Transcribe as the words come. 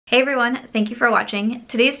Hey everyone, thank you for watching.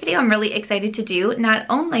 Today's video I'm really excited to do. Not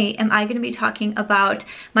only am I going to be talking about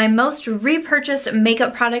my most repurchased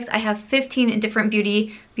makeup products, I have 15 different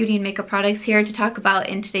beauty and makeup products here to talk about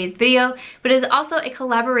in today's video, but it is also a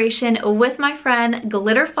collaboration with my friend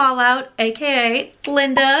GlitterFallout, aka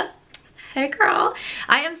Linda. Hey girl.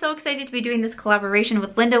 I am so excited to be doing this collaboration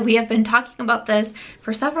with Linda. We have been talking about this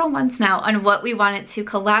for several months now on what we wanted to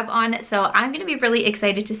collab on. So I'm going to be really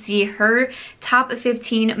excited to see her top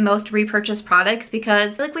 15 most repurchased products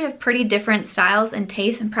because I feel like we have pretty different styles and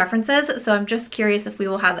tastes and preferences. So I'm just curious if we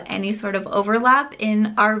will have any sort of overlap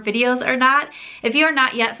in our videos or not. If you are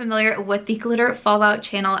not yet familiar with the GlitterFallout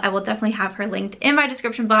channel, I will definitely have her linked in my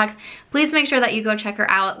description box. Please make sure that you go check her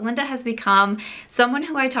out. Linda has become someone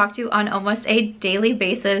who I talk to on almost a daily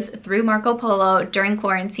basis through Marco Polo during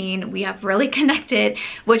quarantine. We have really connected,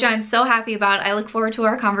 which I'm so happy about. I look forward to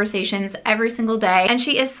our conversations every single day, and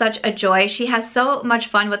she is such a joy. She has so much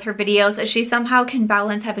fun with her videos. She somehow can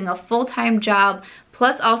balance having a full-time job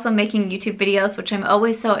plus also making YouTube videos, which I'm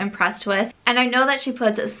always so impressed with. And I know that she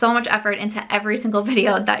puts so much effort into every single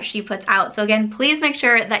video that she puts out. So again, please make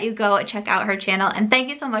sure that you go check out her channel. And thank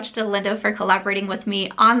you so much to Linda for collaborating with me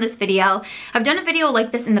on this video. I've done a video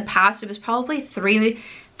like this in the past. It was probably three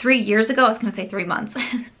years ago. I was gonna say 3 months.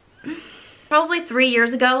 Probably 3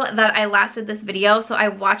 years ago that I last did this video, so I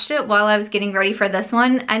watched it while I was getting ready for this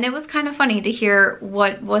one, and it was kind of funny to hear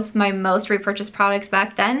what was my most repurchased products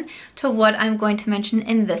back then to what I'm going to mention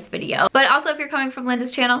in this video. But also, if you're coming from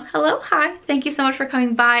Linda's channel, hello, hi, thank you so much for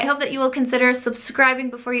coming by. I hope that you will consider subscribing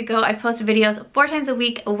before you go. I post videos 4 times a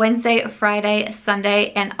week, Wednesday, Friday,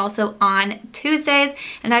 Sunday, and also on Tuesdays,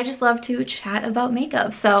 and I just love to chat about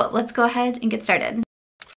makeup. So let's go ahead and get started.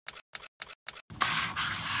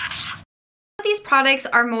 These products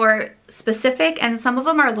are more specific and some of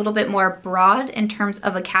them are a little bit more broad in terms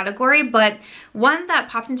of a category, but one that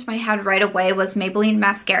popped into my head right away was Maybelline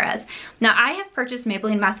mascaras. Now, I have purchased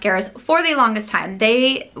Maybelline mascaras for the longest time.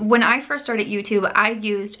 When I first started YouTube, I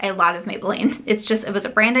used a lot of Maybelline. It was a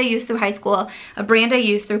brand I used through high school, a brand I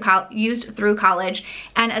used through college,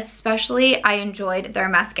 and especially I enjoyed their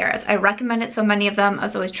mascaras. I recommended so many of them. I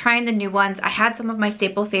was always trying the new ones. I had some of my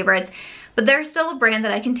staple favorites, but they're still a brand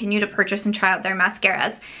that I continue to purchase and try out their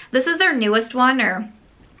mascaras. This is their newest one, or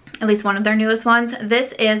at least one of their newest ones.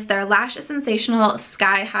 This is their Lash Sensational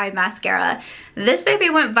Sky High Mascara. This baby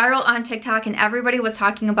went viral on TikTok and everybody was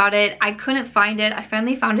talking about it. I couldn't find it. I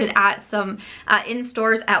finally found it at some in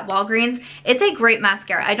stores at Walgreens. It's a great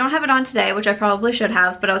mascara. I don't have it on today, which I probably should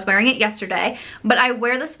have, but I was wearing it yesterday. But I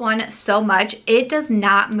wear this one so much. It does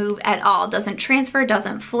not move at all. Doesn't transfer,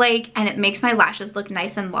 doesn't flake, and it makes my lashes look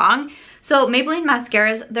nice and long. So Maybelline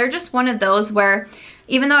mascaras, they're just one of those where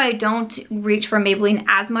even though I don't reach for Maybelline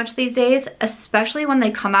as much these days, especially when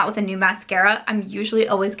they come out with a new mascara, I'm usually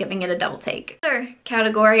always giving it a double take. Another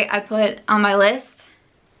category I put on my list,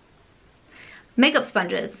 makeup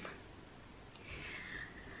sponges.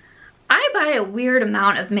 I buy a weird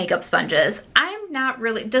amount of makeup sponges. I'm not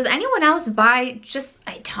really, does anyone else buy just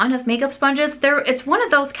a ton of makeup sponges? It's one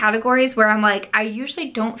of those categories where I'm like, I usually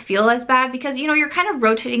don't feel as bad because, you know, you're kind of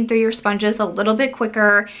rotating through your sponges a little bit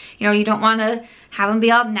quicker. You know, you don't want to have them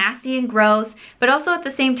be all nasty and gross, but also at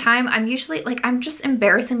the same time, I'm usually like, I'm just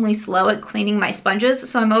embarrassingly slow at cleaning my sponges.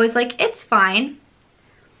 So I'm always like, it's fine.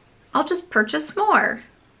 I'll just purchase more.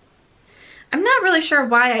 I'm not really sure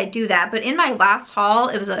why I do that, but in my last haul,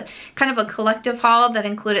 it was a kind of a collective haul that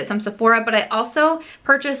included some Sephora, but I also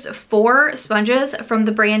purchased 4 sponges from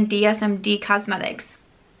the brand DSMD Cosmetics.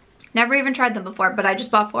 Never even tried them before, but I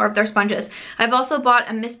just bought 4 of their sponges. I've also bought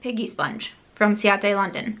a Miss Piggy sponge from Ciate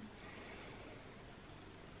London.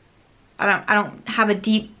 I don't have a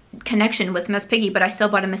deep connection with Miss Piggy, but I still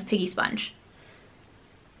bought a Miss Piggy sponge.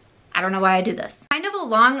 I don't know why I do this. Kind of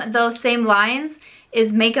along those same lines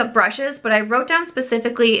is makeup brushes, but I wrote down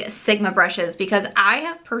specifically Sigma brushes because I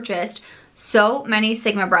have purchased so many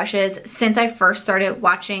Sigma brushes since I first started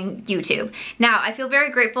watching YouTube. Now, I feel very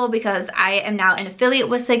grateful because I am now an affiliate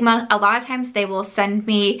with Sigma. A lot of times they will send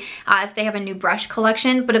me if they have a new brush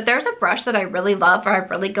collection, but if there's a brush that I really love or I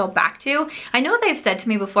really go back to, I know they've said to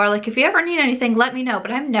me before, like, if you ever need anything, let me know,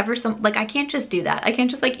 but I'm never I can't just do that. I can't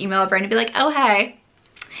just like email a brand and be like, oh, hey,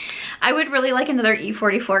 I would really like another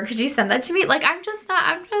E44. Could you send that to me? Like,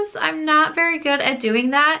 I'm not very good at doing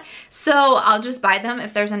that. So I'll just buy them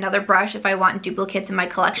if there's another brush, if I want duplicates in my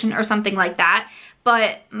collection or something like that.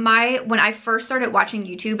 but when I first started watching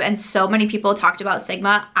YouTube and so many people talked about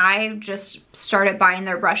Sigma, I just started buying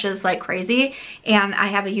their brushes like crazy, and I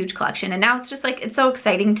have a huge collection. And now it's just like, it's so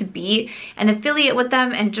exciting to be an affiliate with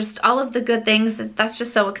them and just all of the good things. That's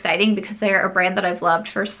just so exciting because they're a brand that I've loved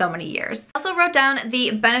for so many years. I also wrote down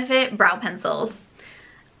the Benefit brow pencils.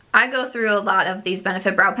 I go through a lot of these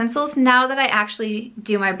Benefit brow pencils now that I actually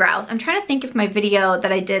do my brows. I'm trying to think if my video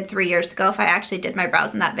that I did 3 years ago, if I actually did my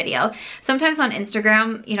brows in that video. Sometimes on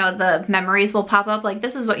Instagram, you know, the memories will pop up like,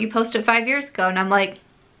 this is what you posted 5 years ago. And I'm like,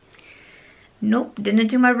 nope, didn't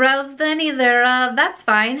do my brows then either. That's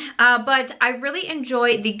fine. But I really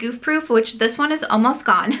enjoy the Goof Proof, which this one is almost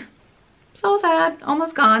gone. So sad,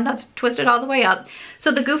 almost gone. That's twisted all the way up.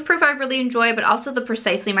 So the Goof Proof I really enjoy, but also the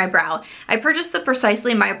Precisely My Brow. I purchased the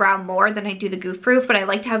Precisely My Brow more than I do the Goof Proof, but I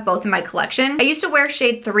like to have both in my collection. I used to wear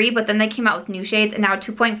shade 3, but then they came out with new shades, and now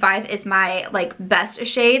 2.5 is my like best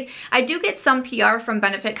shade. I do get some PR from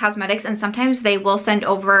Benefit Cosmetics, and sometimes they will send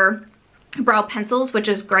over brow pencils, which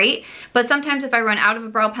is great, but sometimes if I run out of a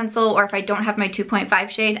brow pencil or if I don't have my 2.5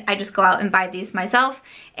 shade, I just go out and buy these myself.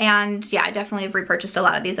 And yeah, I definitely have repurchased a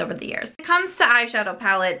lot of these over the years. When it comes to eyeshadow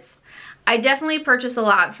palettes, I definitely purchase a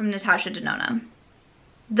lot from Natasha Denona.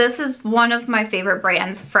 This is one of my favorite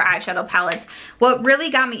brands for eyeshadow palettes. What really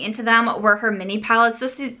got me into them were her mini palettes.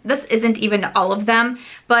 This isn't even all of them,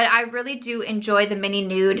 but I really do enjoy the mini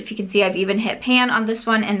nude. If you can see, I've even hit pan on this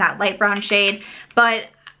one in that light brown shade, but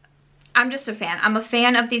I'm just a fan. I'm a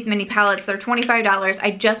fan of these mini palettes. They're $25.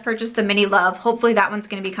 I just purchased the Mini Love. Hopefully that one's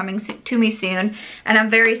going to be coming to me soon, and I'm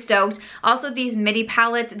very stoked. Also, these mini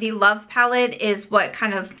palettes, the Love palette is what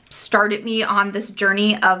kind of started me on this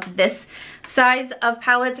journey of this size of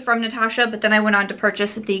palettes from Natasha, but then I went on to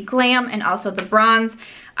purchase the Glam and also the Bronze.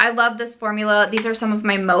 I love this formula. These are some of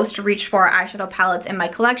my most reached for eyeshadow palettes in my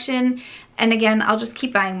collection. And again, I'll just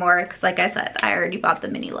keep buying more because like I said, I already bought the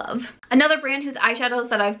Mini Love. Another brand whose eyeshadows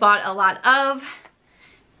that I've bought a lot of,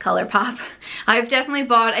 ColourPop. I've definitely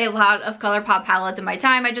bought a lot of ColourPop palettes in my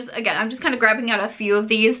time. I'm just kind of grabbing out a few of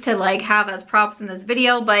these to like have as props in this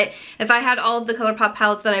video, but if I had all of the ColourPop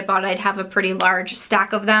palettes that I bought, I'd have a pretty large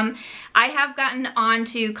stack of them. I have gotten on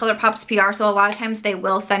to ColourPop's PR, so a lot of times they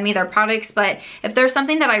will send me their products, but if there's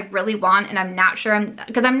something that I really want and I'm not sure,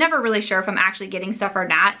 because I'm never really sure if I'm actually getting stuff or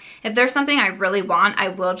not, if there's something I really want, I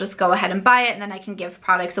will just go ahead and buy it, and then I can give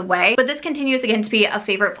products away. But this continues again to be a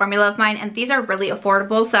favorite formula of mine, and these are really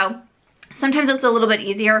affordable, so sometimes it's a little bit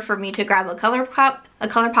easier for me to grab a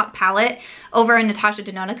ColourPop palette over a Natasha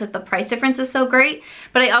Denona because the price difference is so great.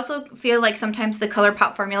 But I also feel like sometimes the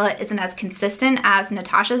ColourPop formula isn't as consistent as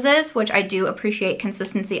Natasha's is, which I do appreciate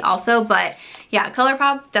consistency also. But yeah,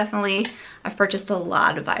 ColourPop, definitely, I've purchased a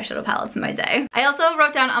lot of eyeshadow palettes in my day. I also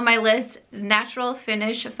wrote down on my list natural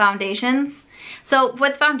finish foundations. So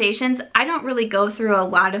with foundations, I don't really go through a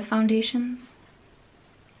lot of foundations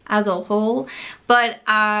as a whole, but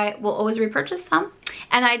I will always repurchase them,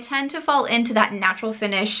 and I tend to fall into that natural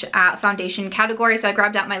finish foundation category. So I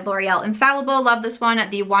grabbed out my L'Oreal Infallible, love this one.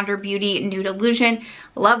 The Wander Beauty Nude Illusion,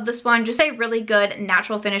 love this one. Just a really good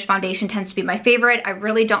natural finish foundation tends to be my favorite. I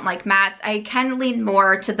really don't like mattes. I can lean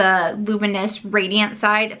more to the luminous radiant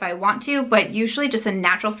side if I want to, but usually just a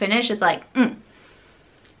natural finish, it's like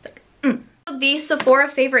The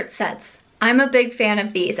Sephora favorite sets, I'm a big fan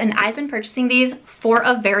of these, and I've been purchasing these for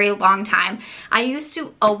a very long time. I used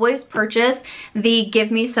to always purchase the Give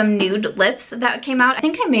Me Some Nude lips that came out. I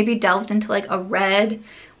think I maybe delved into like a red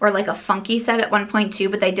or like a funky set at one point too,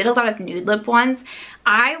 but they did a lot of nude lip ones.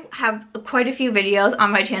 I have quite a few videos on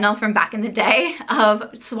my channel from back in the day of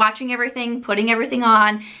swatching everything, putting everything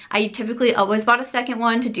on. I typically always bought a second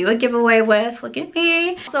one to do a giveaway with, look at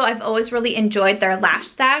me. So I've always really enjoyed their lash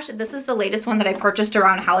stash. This is the latest one that I purchased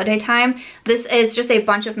around holiday time. This is just a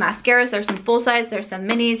bunch of mascaras. There's some full size, there's some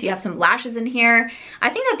minis, you have some lashes in here. I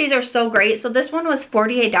think that these are so great. So this one was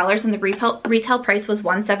 $48 and the retail price was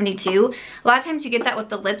 $172. A lot of times you get that with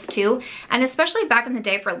the lips too, and especially back in the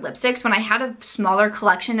day for lipsticks when I had a smaller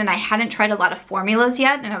collection and I hadn't tried a lot of formulas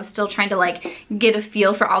yet, and I was still trying to like get a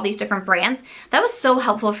feel for all these different brands. That was so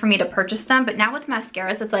helpful for me to purchase them. But now with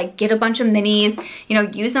mascaras, it's like get a bunch of minis, you know,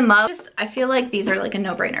 use them up. I feel like these are like a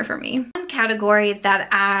no-brainer for me. One category that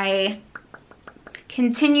I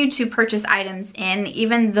continue to purchase items in,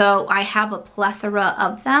 even though I have a plethora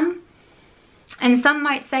of them, and some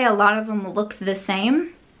might say a lot of them look the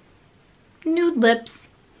same, nude lips.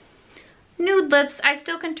 Nude lips, I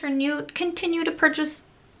still continue to purchase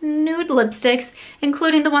nude lipsticks,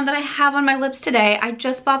 including the one that I have on my lips today. I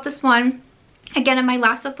just bought this one again in my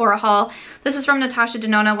last Sephora haul. This is from Natasha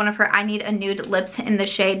Denona, one of her I Need a Nude lips in the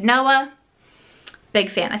shade Noah. Big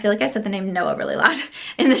fan. I feel like I said the name Noah really loud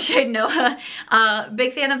in the shade Noah.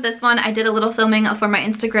 Big fan of this one. I did a little filming for my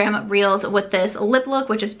Instagram reels with this lip look,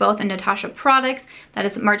 which is both a Natasha products. That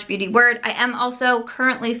is March Beauty Word. I am also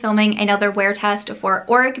currently filming another wear test for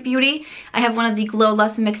Auric Beauty. I have one of the Glow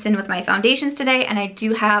Lust mixed in with my foundations today, and I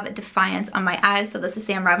do have Defiance on my eyes. So this is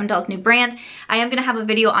Sam Ravindell's new brand. I am gonna have a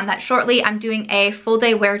video on that shortly. I'm doing a full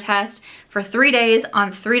day wear test for 3 days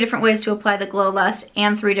on 3 different ways to apply the Glow Lust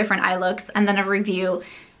and 3 different eye looks, and then a review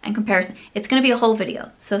and comparison. It's gonna be a whole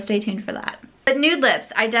video, so stay tuned for that. But nude lips,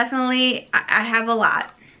 I have a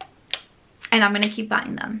lot, and I'm gonna keep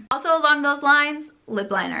buying them. Also along those lines,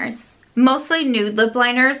 lip liners. Mostly nude lip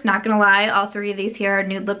liners, not gonna lie, all 3 of these here are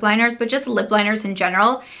nude lip liners, but just lip liners in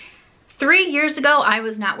general. 3 years ago, I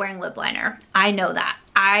was not wearing lip liner. I know that.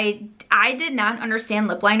 I did not understand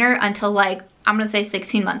lip liner until like, I'm gonna say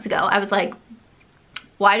 16 months ago. I was like,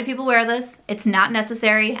 why do people wear this? It's not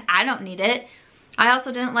necessary. I don't need it. I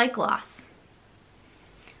also didn't like gloss.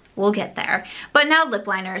 We'll get there. But now lip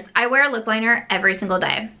liners. I wear a lip liner every single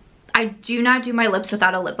day. I do not do my lips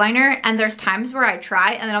without a lip liner, and there's times where I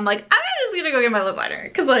try and then I'm like, I'm just gonna go get my lip liner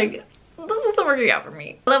because like, this isn't working out for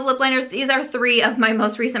me. I love lip liners. These are 3 of my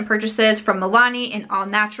most recent purchases from Milani in All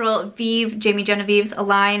Natural, Vive, Jamie Genevieve's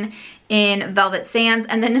Align in Velvet Sands,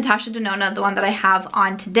 and then Natasha Denona, the one that I have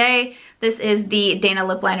on today. This is the Dana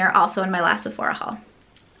lip liner, also in my last Sephora haul.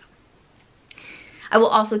 I will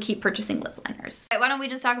also keep purchasing lip liners. Right, why don't we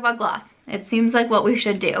just talk about gloss? It seems like what we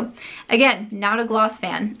should do. Again, not a gloss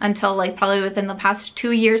fan until like probably within the past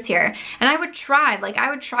 2 years here. And I would try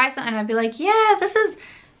something and I'd be like, yeah, this is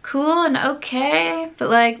cool and okay, but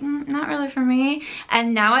like not really for me.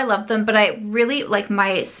 And now I love them, but I really like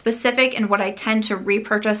my specific, and what I tend to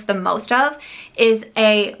repurchase the most of is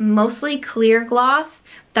a mostly clear gloss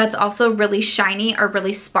that's also really shiny or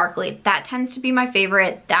really sparkly. That tends to be my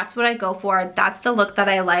favorite. That's what I go for. That's the look that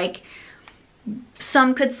I like.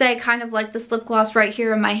 Some could say kind of like this lip gloss right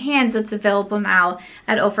here in my hands that's available now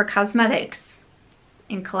at Ofra Cosmetics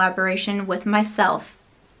in collaboration with myself.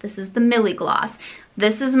 This is the Millie gloss.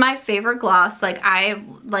 This is my favorite gloss. Like, I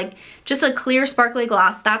like just a clear sparkly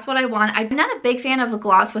gloss. That's what I want. I'm not a big fan of a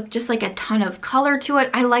gloss with just like a ton of color to it.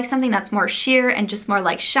 I like something that's more sheer and just more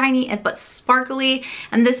like shiny but sparkly.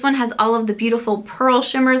 And this one has all of the beautiful pearl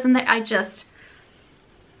shimmers in there.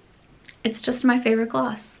 It's just my favorite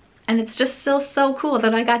gloss. And it's just still so cool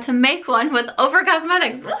that I got to make one with Ofra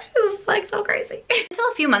Cosmetics. This is like so crazy. Until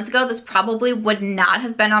a few months ago, this probably would not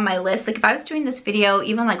have been on my list. Like if I was doing this video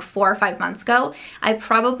even like 4 or 5 months ago, I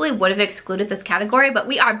probably would have excluded this category, but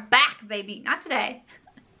we are back, baby. Not today.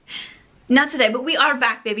 Not today, but we are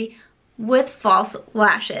back, baby, with false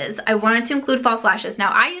lashes. I wanted to include false lashes.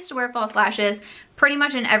 Now, I used to wear false lashes pretty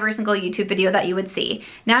much in every single YouTube video that you would see.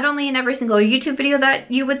 Not only in every single YouTube video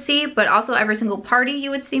that you would see, but also every single party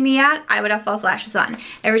you would see me at, I would have false lashes on.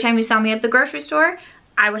 Every time you saw me at the grocery store,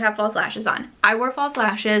 I would have false lashes on. I wore false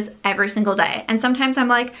lashes every single day. And sometimes I'm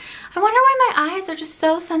like, I wonder why my eyes are just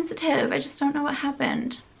so sensitive. I just don't know what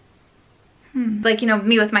happened. Like, you know,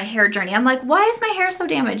 me with my hair journey. I'm like, why is my hair so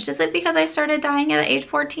damaged? Is it because I started dyeing it at age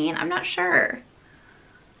 14? I'm not sure.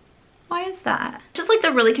 Why is that? Just like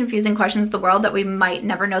the really confusing questions of the world that we might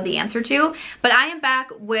never know the answer to. But I am back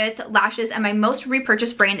with lashes, and my most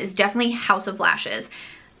repurchased brand is definitely House of Lashes.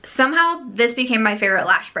 Somehow this became my favorite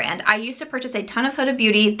lash brand. I used to purchase a ton of Huda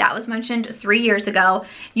Beauty. That was mentioned 3 years ago.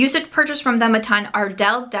 Used to purchase from them a ton.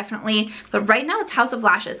 Ardell, definitely. But right now it's House of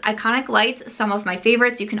Lashes. Iconic Lights, some of my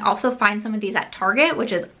favorites. You can also find some of these at Target,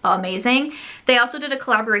 which is amazing. They also did a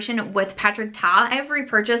collaboration with Patrick Ta. I've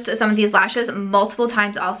repurchased some of these lashes multiple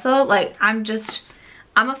times also. Like,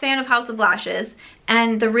 I'm a fan of House of Lashes,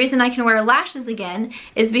 and the reason I can wear lashes again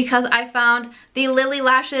is because I found the Lily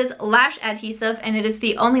Lashes Lash Adhesive, and it is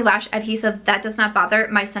the only lash adhesive that does not bother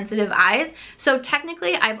my sensitive eyes. So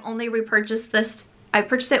technically I've only repurchased this. I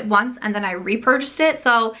purchased it once and then I repurchased it,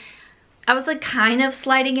 so I was like kind of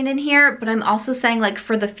sliding it in here, but I'm also saying like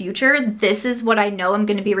for the future, this is what I know I'm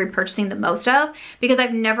going to be repurchasing the most of, because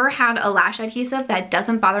I've never had a lash adhesive that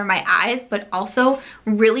doesn't bother my eyes, but also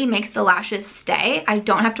really makes the lashes stay. I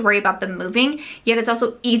don't have to worry about them moving, yet it's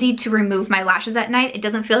also easy to remove my lashes at night. It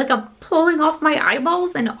doesn't feel like I'm pulling off my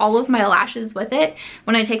eyeballs and all of my lashes with it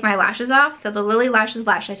when I take my lashes off. So the Lily Lashes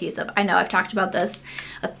Lash Adhesive. I know I've talked about this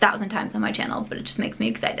 1,000 times on my channel, but it just makes me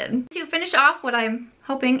excited. To finish off what I'm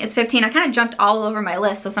hoping is 15. I kind of jumped all over my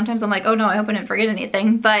list, so sometimes I'm like, oh no, I hope I didn't forget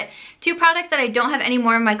anything. But 2 products that I don't have any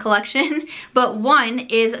more in my collection, but one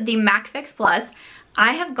is the MAC Fix Plus.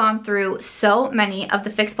 I have gone through so many of the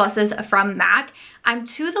Fix Pluses from MAC. I'm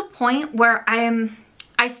to the point where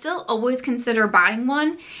I I still always consider buying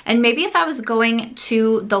one. And maybe if I was going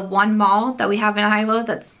to the one mall that we have in Iowa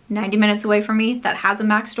that's 90 minutes away from me that has a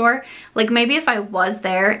MAC store, like maybe if I was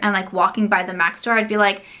there and like walking by the MAC store, I'd be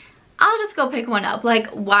like, I'll just go pick one up, like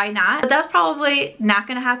why not? But that's probably not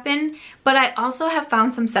gonna happen. But I also have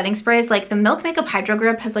found some setting sprays, like the Milk Makeup Hydro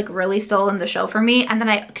Grip has like really stolen the show for me, and then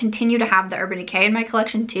I continue to have the Urban Decay in my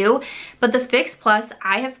collection too. But the Fix Plus,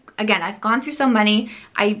 I've gone through so many.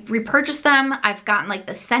 I repurchased them. I've gotten like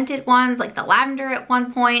the scented ones, like the lavender at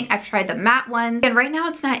one point. I've tried the matte ones, and right now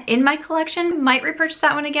it's not in my collection. Might repurchase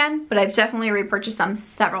that one again, but I've definitely repurchased them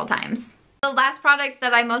several times. The last product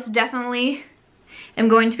that I most definitely am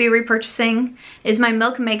going to be repurchasing is my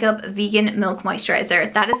Milk Makeup Vegan Milk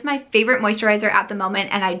Moisturizer. That is my favorite moisturizer at the moment,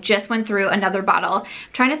 and I just went through another bottle. I'm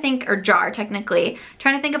trying to think, or jar technically,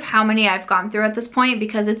 trying to think of how many I've gone through at this point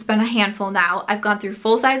because it's been a handful now. I've gone through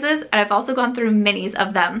full sizes, and I've also gone through minis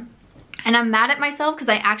of them. And I'm mad at myself because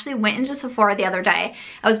I actually went into Sephora the other day.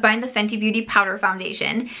 I was buying the Fenty Beauty Powder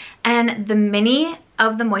Foundation, and the mini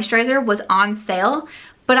of the moisturizer was on sale.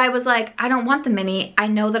 But I was like, I don't want the mini. I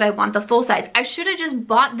know that I want the full size. I should have just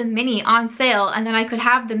bought the mini on sale, and then I could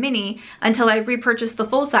have the mini until I repurchased the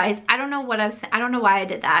full size. I don't know why I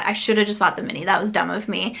did that. I should have just bought the mini. That was dumb of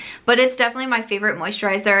me. But it's definitely my favorite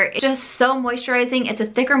moisturizer. It's just so moisturizing. It's a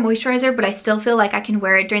thicker moisturizer, but I still feel like I can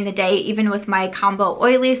wear it during the day, even with my combo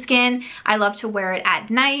oily skin. I love to wear it at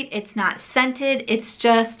night. It's not scented. It's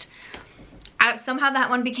just... somehow that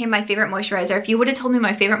one became my favorite moisturizer. If you would have told me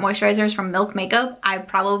my favorite moisturizer is from Milk Makeup, I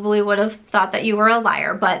probably would have thought that you were a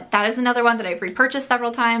liar. But that is another one that I've repurchased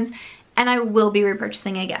several times, and I will be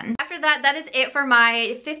repurchasing again. After that, that is it for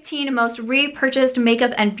my 15 most repurchased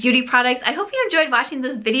makeup and beauty products. I hope you enjoyed watching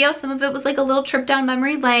this video. Some of it was like a little trip down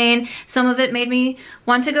memory lane. Some of it made me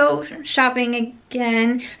want to go shopping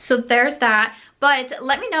again. So there's that. But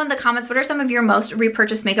let me know in the comments, what are some of your most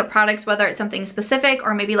repurchased makeup products, whether it's something specific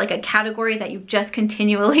or maybe like a category that you just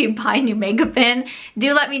continually buy new makeup in.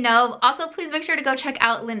 Do let me know. Also, please make sure to go check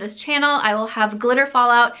out Linda's channel. I will have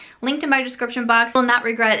GlitterFallout linked in my description box. Will not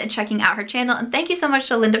regret checking out her channel. And thank you so much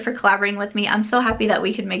to Linda for collaborating with me. I'm so happy that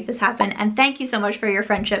we could make this happen. And thank you so much for your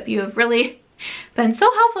friendship. You have really been so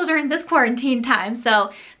helpful during this quarantine time.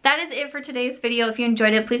 So that is it for today's video. If you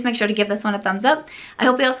enjoyed it, please make sure to give this one a thumbs up. I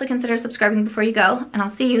hope you also consider subscribing before you go, and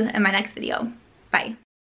I'll see you in my next video. Bye.